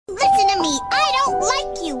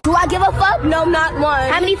Do I give a fuck? No, not one.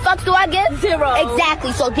 How many fucks do I give? 0.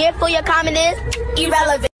 Exactly. So therefore your comment is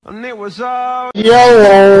irrelevant. And it was all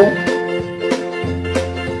YOLO.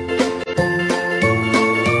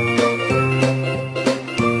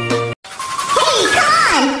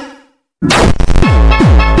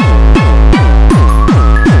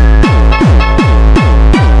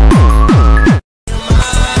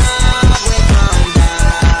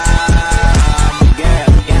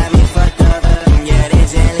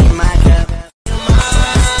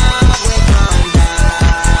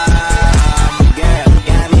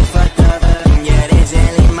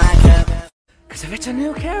 If it's a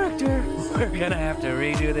new character, we're gonna have to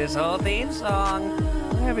redo this whole theme song.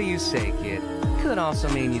 Whatever you say, kid. Could also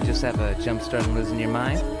mean you just have a jump start and losing your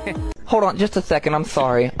mind. Hold on, just a second. I'm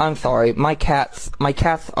sorry. My cats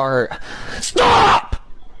are... Stop!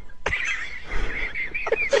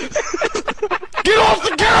 Get off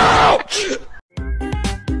the couch!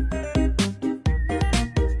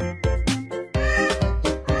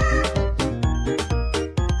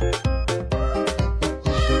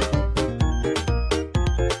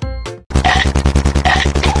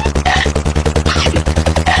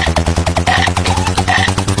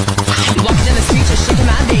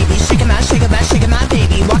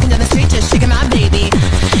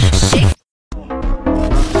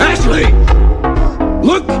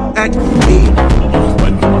 look at me.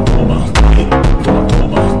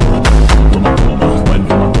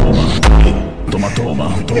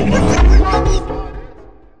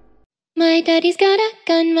 My daddy's got a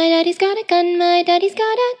gun, my daddy's got a gun, my daddy's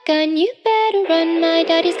got a gun, you better run. My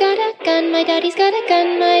daddy's got a gun, my daddy's got a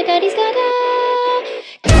gun, my daddy's got a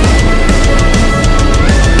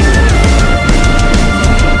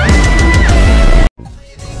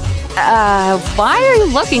why are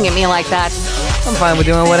you looking at me like that? I'm fine with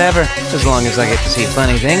doing whatever, as long as I get to see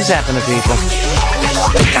funny things happen to people.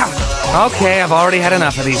 Okay, I've already had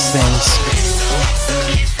enough of these things.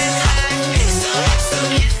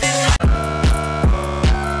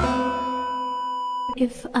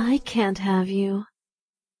 If I can't have you,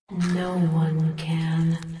 no one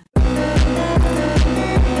can.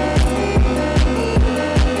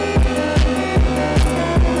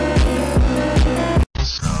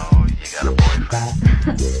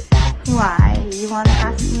 Why? You want to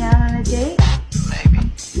ask me out on a date? Maybe.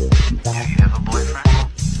 Do you have a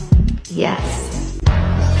boyfriend? Yes.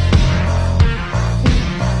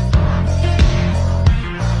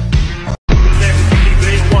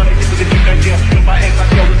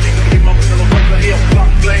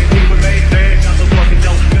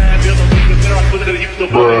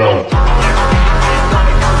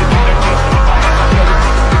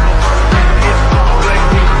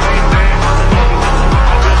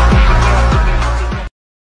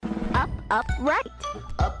 Up, right.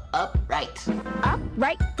 Up, right. Up,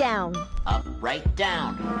 right, down. Up, right,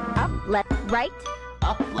 down. Up, left, right.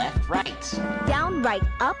 Up, left, right. Down, right,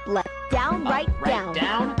 up, left, down, right, down.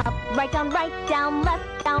 Down. Up, right, down,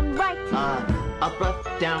 left, down, right. Up,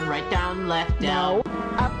 left, down, right, down, left, down. No.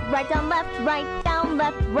 Up, right, down, left, right.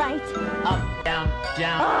 Up, down,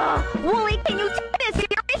 down. Wooly, can you take this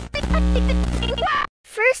seriously?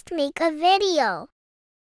 First make a video.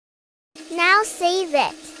 Now save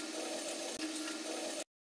it.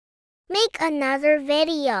 Make another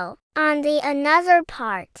video on the another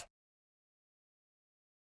part.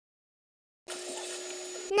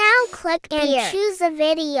 Now click and choose a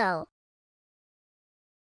video.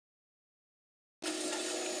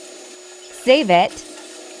 Save it.